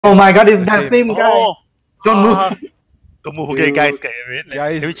Oh my god, it's that same guy. Oh, Don't move. don't move. Okay, guys.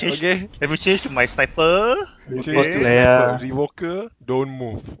 Guys, Let me change. okay. Let me change to my sniper. Change Okay. to sniper. Revoker, don't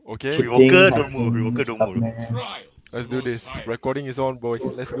move. Okay. Revoker, don't move. Revoker, don't move. Let's do this. Recording is on, boys.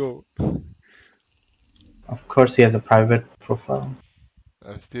 Let's go. Of course, he has a private profile.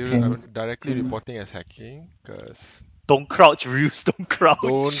 I'm directly reporting as hacking, cause Don't crouch, Reus. Don't crouch.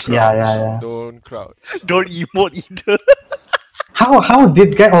 don't crouch. Yeah. Don't crouch. Don't emote either. How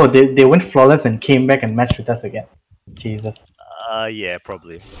did guy? Oh, they went flawless and came back and matched with us again. Jesus. Yeah,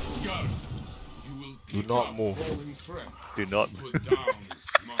 probably. Do not move. Do not.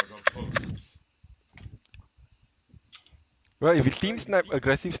 Well, if you team snipe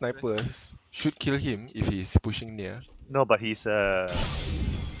aggressive snipers, should kill him if he's pushing near. No, but he's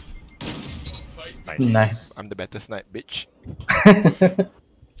Nice. I'm the better snipe, bitch.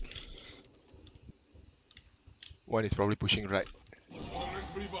 One is probably pushing right.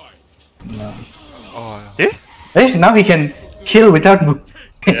 No. Oh, Hey, now he can kill without move.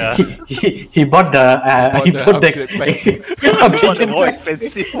 Yeah. he bought the he bought the the more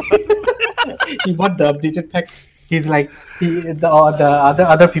expensive. he bought the updated pack. He's like the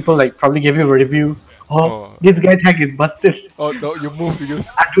other people like probably gave you a review. Oh, this guy's hack is busted. oh no, you move because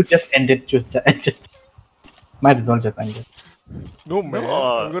To just end it, just end it. Might as well just end it. no man.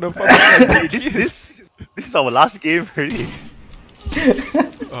 No. I'm gonna fucking this is our last game already.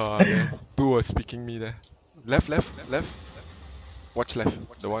 Oh man, two was speaking me there. Left. Watch left.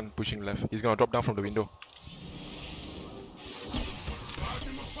 The one pushing left. He's gonna drop down from the window.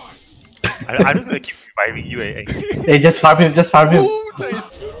 I'm just gonna keep reviving you. Hey, just farm him. Oh,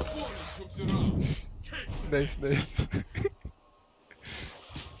 nice. Nice.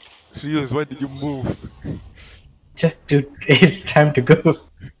 Rios, why did you move? Just dude, it's time to go.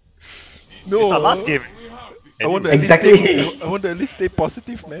 No, It's our last game. I want to Exactly. I want to at least stay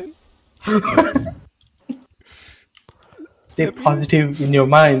positive, man. Stay positive in your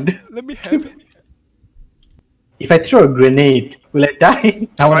mind. Let me have it. If I throw a grenade, will I die?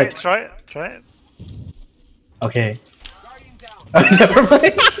 I wanna... Try it. Okay. Never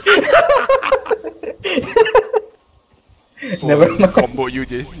mind. Never mind. Combo you,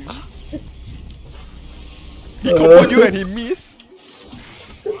 JC. He comboed you and he missed.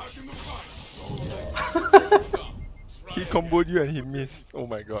 He comboed you and he missed. Oh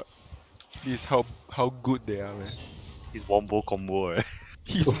my god. This is how good they are, man. He's wombo combo.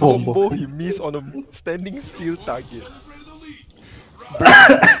 He's combo, he missed on a standing still target.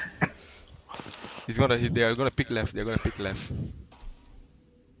 They are gonna pick left. They're gonna pick left.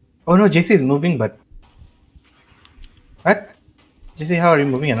 Oh no, JC is moving, but what? JC, how are you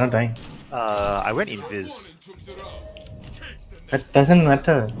moving and not dying? I went invis. That doesn't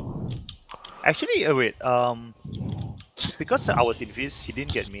matter. Actually, wait. Because I was invis, he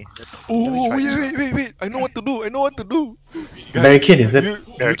didn't get me. Oh, wait. I know what to do. Guys, Barricade, is it?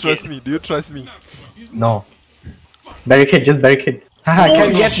 Do you trust me? Do you trust me? No. Barricade, just barricade. Haha,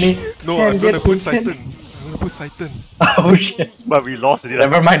 can't get me. No, Can't I'm gonna get put me. Sighten. Oh shit. But we lost it.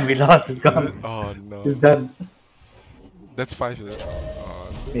 Never mind, we lost. It's gone. Oh no. It's done. That's 5, is it? Oh,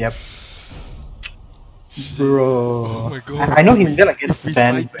 Yep. Bro. Oh my god. I know he's gonna get If we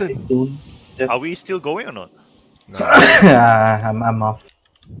banned sighten. soon. Are we still going or not? I'm off.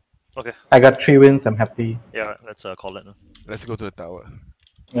 Okay. I got 3 wins, I'm happy. Yeah, let's call it now. Let's go to the tower.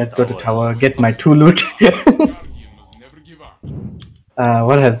 Let's go to tower, get my 2 loot.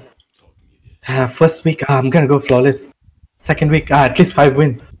 What has... first week, I'm gonna go flawless. Second week, at least 5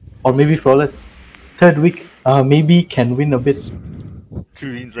 wins. Or maybe flawless. Third week, maybe can win a bit.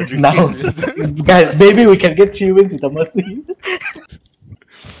 3 wins, Now, guys, maybe we can get 3 wins with a mercy.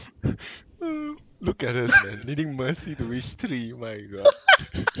 Look at us, man. Needing mercy to reach 3. My god.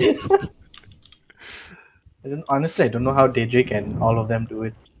 Honestly, I don't know how Daedric and all of them do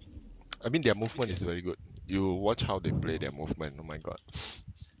it. I mean, their movement is very good. You watch how they play their movement. Oh my god.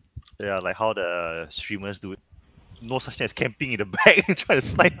 Yeah, like how the streamers do it. No such thing as camping in the back and trying to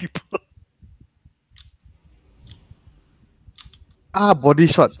snipe people. Body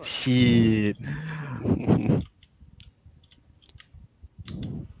shot. Shit.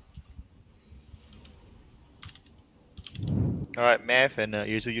 Alright, Math and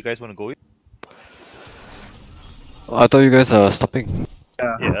Yuzu, you guys want to go in? I thought you guys are stopping.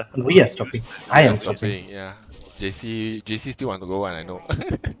 Yeah. We are stopping. I am stopping. stopping. Yeah. JC still want to go one, I know.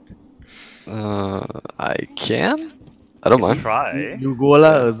 I can? I don't mind. Try. You go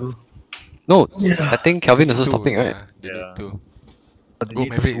lah, Azu. No, I think Calvin is also Two, stopping, right? yeah, they Yeah. need to. Go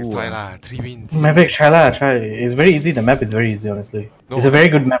Maverick, try lah. lah. 3 wins. Maverick, try. It's very easy. The map is very easy, honestly. No, It's a very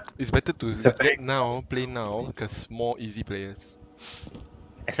good map. It's better to a very- play now, because more easy players.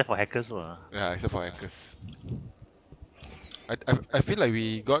 Except for hackers, Yeah, except for hackers. I feel like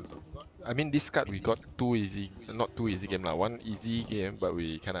we got. I mean, this card we got too easy. Not too easy game lah. One easy game, but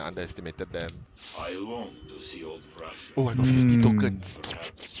we kind of underestimated them. I long to see old Russia. Oh, I got 50 tokens.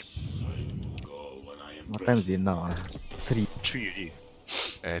 Go when I am What time is it now? 3. 3 already.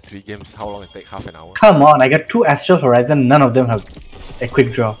 3 games. How long it take? Half an hour. Come on, I got 2 Astral Horizon, none of them have a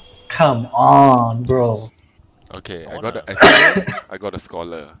quick draw. Come on, bro. Okay, I got a Astral, I got a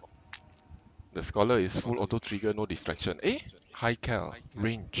Scholar. The Scholar is full auto trigger, no distraction. Eh? High cal,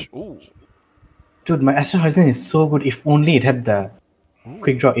 range. Ooh. Dude, my Astral Horizon is so good. If only it had the Ooh.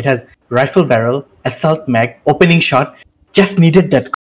 quick draw. It has rifle barrel, assault mag, opening shot. Just needed that